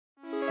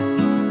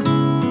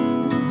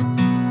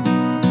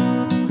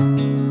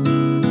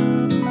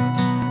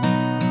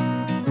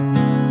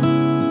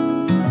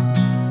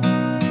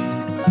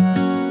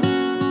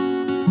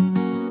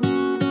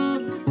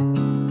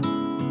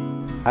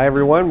Hi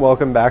everyone,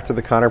 welcome back to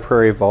the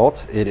Prairie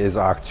Vault. It is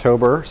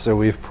October, so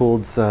we've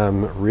pulled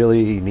some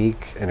really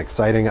unique and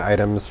exciting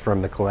items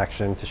from the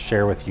collection to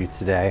share with you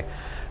today.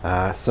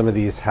 Some of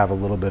these have a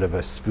little bit of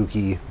a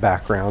spooky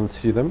background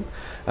to them.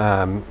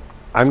 I'm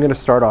going to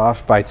start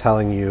off by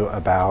telling you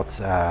about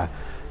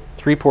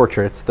three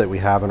portraits that we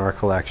have in our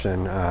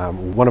collection,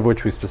 one of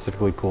which we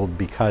specifically pulled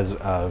because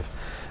of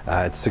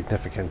its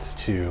significance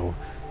to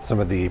some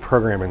of the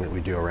programming that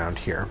we do around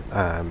here.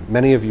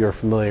 Many of you are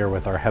familiar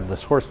with our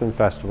Headless Horseman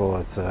Festival.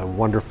 It's a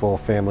wonderful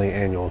family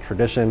annual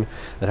tradition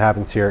that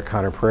happens here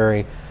at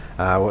Prairie.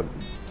 What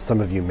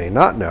some of you may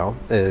not know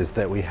is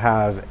that we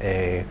have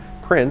a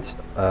print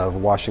of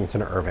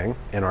Washington Irving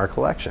in our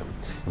collection.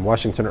 And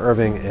Washington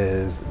Irving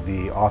is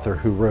the author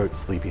who wrote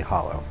Sleepy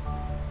Hollow.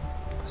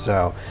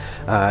 So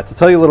to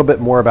tell you a little bit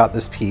more about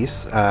this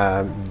piece,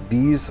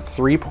 these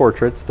three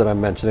portraits that I'm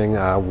mentioning,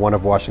 one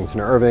of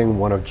Washington Irving,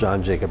 one of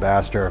John Jacob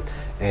Astor,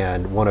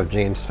 and one of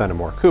James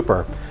Fenimore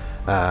Cooper,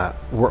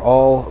 were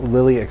all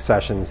Lilly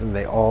accessions, and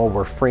they all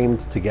were framed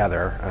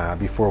together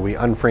before we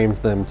unframed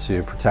them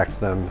to protect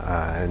them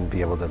and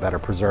be able to better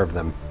preserve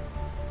them.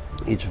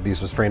 Each of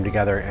these was framed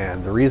together,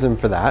 and the reason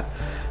for that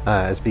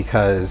is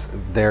because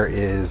there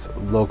is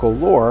local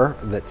lore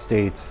that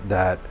states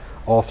that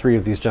all three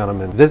of these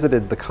gentlemen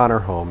visited the Connor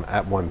home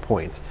at one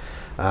point.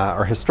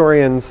 Our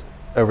historians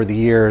over the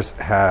years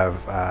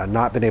have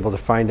not been able to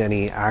find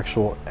any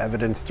actual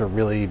evidence to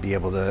really be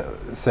able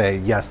to say,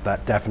 yes,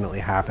 that definitely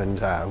happened.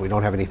 We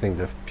don't have anything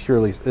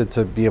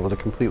to be able to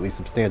completely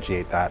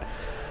substantiate that.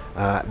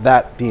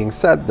 That being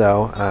said,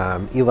 though,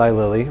 Eli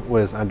Lilly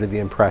was under the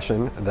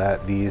impression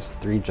that these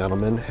three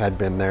gentlemen had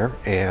been there,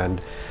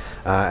 and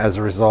as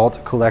a result,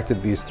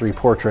 collected these three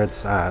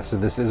portraits. So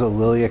this is a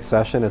Lilly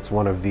accession. It's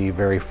one of the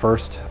very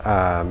first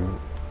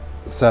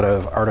set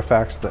of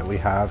artifacts that we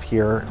have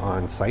here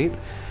on site,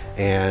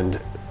 and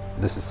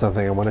this is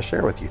something I want to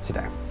share with you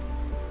today.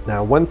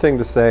 Now, one thing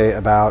to say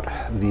about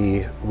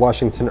the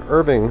Washington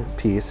Irving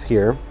piece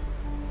here,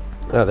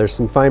 there's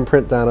some fine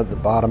print down at the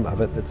bottom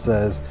of it that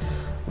says,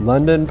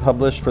 London,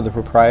 published for the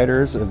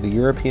proprietors of the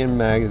European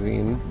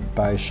magazine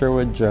by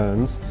Sherwood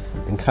Jones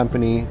and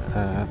Company,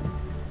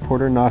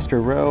 Porter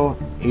Noster Row,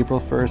 April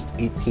 1st,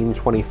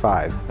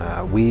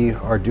 1825. We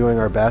are doing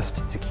our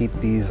best to keep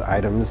these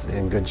items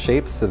in good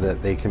shape so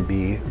that they can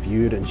be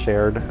viewed and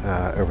shared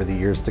over the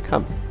years to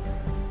come.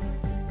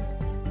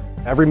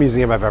 Every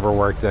museum I've ever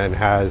worked in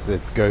has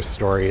its ghost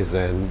stories,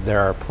 and there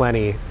are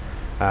plenty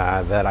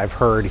that I've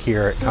heard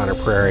here at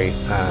Prairie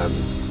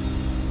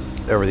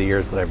over the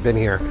years that I've been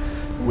here.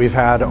 We've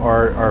had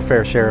our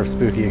fair share of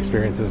spooky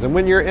experiences, and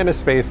when you're in a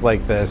space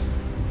like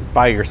this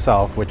by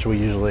yourself, which we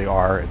usually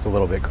are, it's a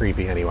little bit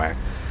creepy anyway.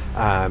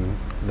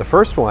 The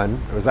first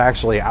one was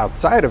actually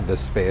outside of this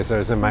space. I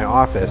was in my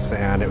office,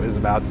 and it was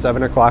about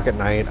 7 o'clock at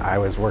night. I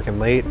was working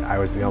late. I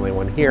was the only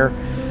one here,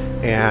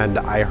 and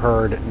I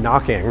heard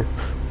knocking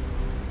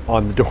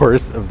on the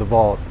doors of the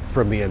vault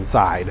from the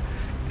inside.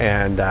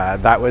 And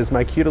that was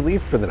my cue to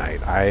leave for the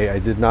night. I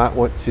did not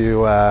want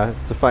to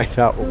find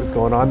out what was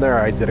going on there.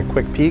 I did a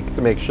quick peek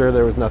to make sure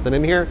there was nothing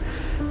in here,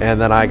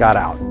 and then I got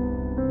out.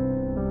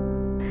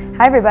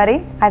 Hi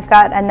everybody, I've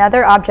got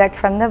another object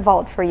from the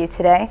vault for you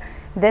today.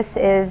 This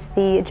is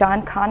the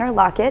John Connor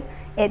locket.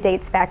 It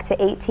dates back to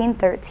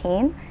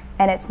 1813,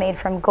 and it's made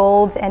from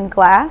gold and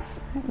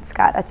glass. It's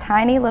got a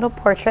tiny little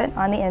portrait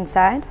on the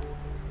inside.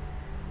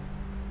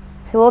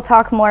 So we'll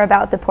talk more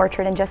about the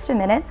portrait in just a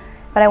minute,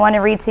 but I want to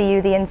read to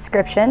you the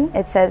inscription.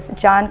 It says,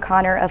 John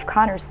Connor of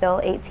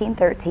Connorsville,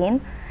 1813.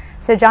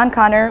 So John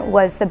Connor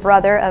was the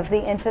brother of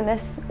the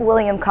infamous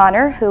William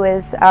Connor, who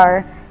is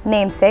our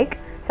namesake.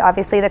 So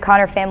obviously the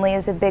Connor family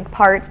is a big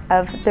part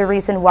of the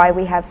reason why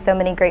we have so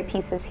many great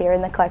pieces here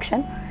in the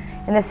collection.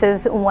 And this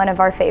is one of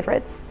our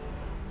favorites.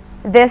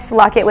 This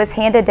locket was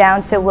handed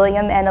down to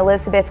William and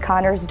Elizabeth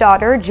Connor's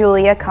daughter,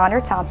 Julia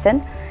Connor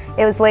Thompson.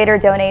 It was later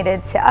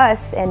donated to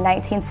us in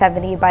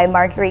 1970 by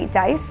Marguerite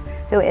Dice,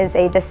 who is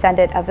a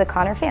descendant of the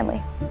Connor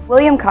family.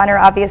 William Connor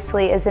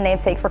obviously is the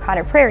namesake for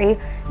Prairie.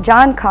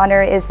 John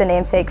Connor is the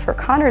namesake for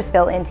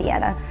Connorsville,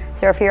 Indiana.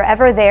 So if you're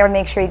ever there,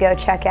 make sure you go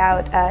check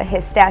out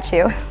his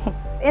statue.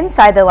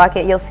 Inside the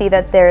locket, you'll see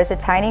that there is a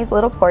tiny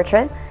little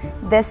portrait.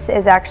 This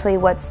is actually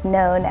what's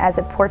known as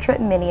a portrait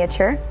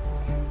miniature.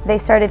 They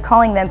started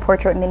calling them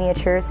portrait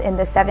miniatures in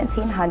the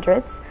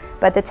 1700s,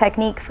 but the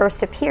technique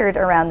first appeared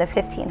around the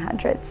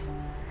 1500s.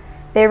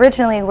 They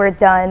originally were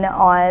done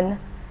on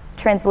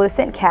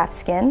translucent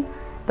calfskin,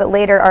 but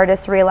later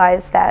artists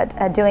realized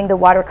that doing the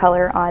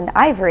watercolor on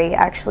ivory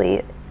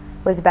actually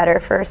was better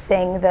for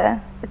seeing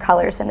the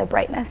colors and the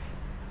brightness.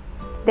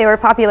 They were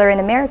popular in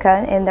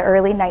America in the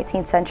early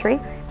 19th century,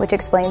 which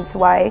explains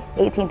why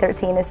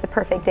 1813 is the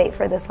perfect date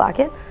for this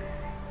locket.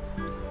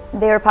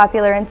 They were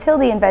popular until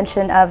the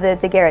invention of the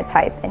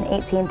daguerreotype in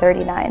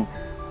 1839.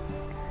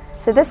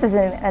 So this is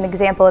an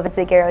example of a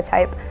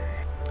daguerreotype.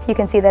 You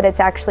can see that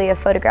it's actually a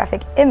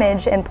photographic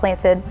image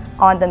implanted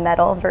on the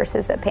metal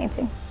versus a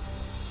painting.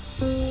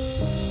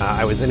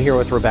 I was in here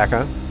with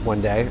Rebecca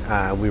one day.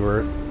 We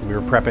We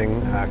were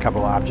prepping a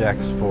couple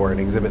objects for an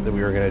exhibit that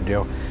we were going to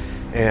do,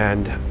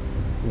 and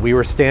we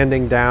were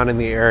standing down in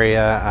the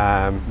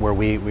area where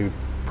we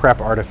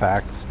prep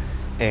artifacts,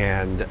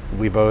 and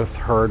we both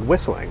heard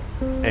whistling,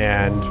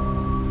 and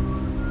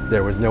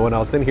there was no one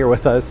else in here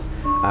with us.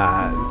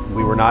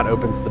 We were not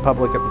open to the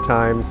public at the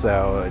time,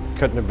 so it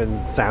couldn't have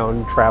been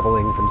sound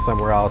traveling from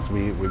somewhere else.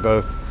 We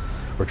both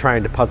were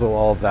trying to puzzle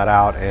all of that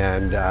out,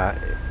 and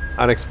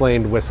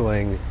unexplained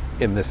whistling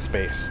in this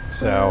space.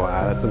 So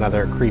that's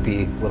another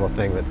creepy little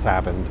thing that's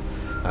happened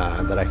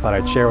that I thought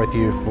I'd share with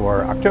you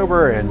for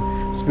October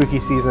and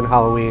spooky season,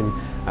 Halloween.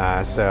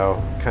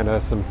 So kind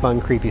of some fun,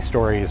 creepy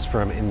stories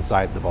from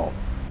inside the vault.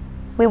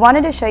 We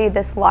wanted to show you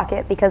this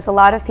locket because a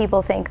lot of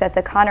people think that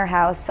the Connor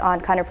house on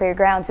Connor Prairie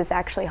grounds is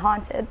actually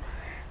haunted.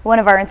 One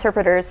of our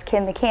interpreters,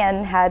 Kim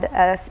McCann, had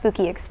a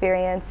spooky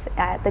experience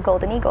at the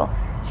Golden Eagle.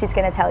 She's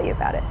going to tell you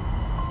about it.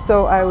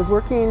 So I was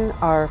working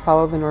our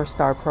Follow the North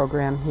Star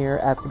program here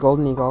at the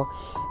Golden Eagle,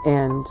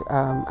 and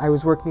I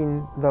was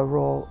working the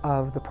role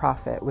of the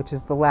prophet, which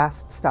is the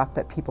last stop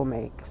that people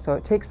make. So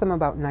it takes them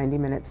about 90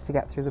 minutes to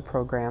get through the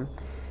program.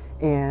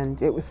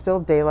 And it was still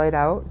daylight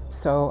out,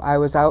 so I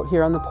was out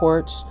here on the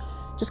porch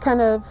just kind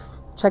of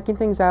checking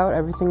things out.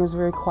 Everything was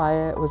very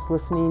quiet. Was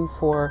listening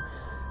for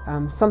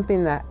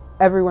something that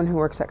everyone who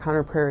works at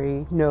Connor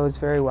Prairie knows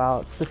very well.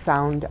 It's the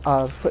sound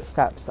of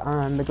footsteps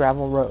on the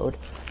gravel road.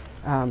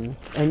 And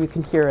you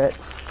can hear it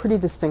pretty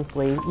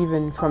distinctly,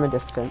 even from a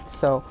distance.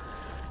 So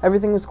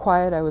everything was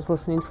quiet. I was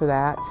listening for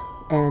that.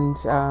 And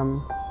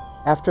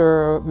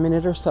after a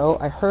minute or so,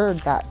 I heard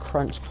that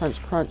crunch,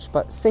 crunch, crunch,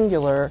 but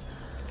singular.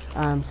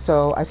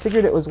 So I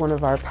figured it was one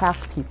of our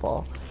path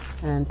people.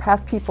 And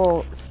path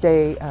people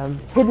stay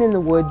hidden in the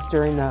woods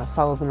during the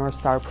Follow the North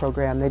Star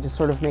program. They just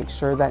sort of make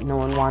sure that no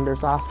one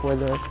wanders off where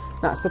they're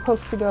not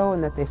supposed to go,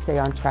 and that they stay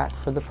on track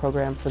for the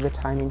program for the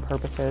timing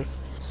purposes.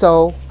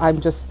 So I'm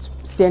just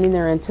standing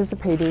there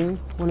anticipating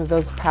one of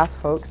those path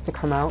folks to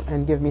come out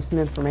and give me some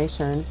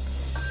information,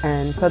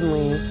 and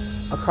suddenly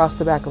across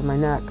the back of my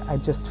neck I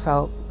just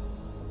felt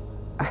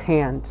a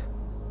hand,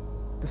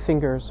 the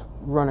fingers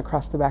run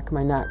across the back of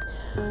my neck.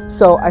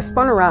 So I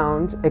spun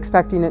around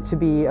expecting it to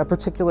be a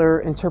particular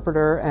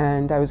interpreter,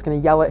 and I was going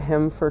to yell at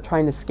him for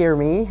trying to scare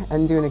me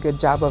and doing a good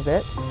job of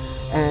it.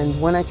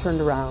 And when I turned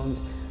around,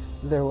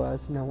 there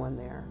was no one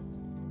there.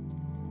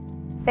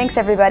 Thanks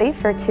everybody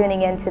for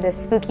tuning in to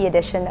this spooky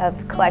edition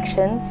of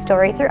Collections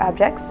Story Through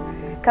Objects.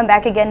 Come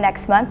back again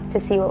next month to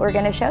see what we're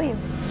going to show you.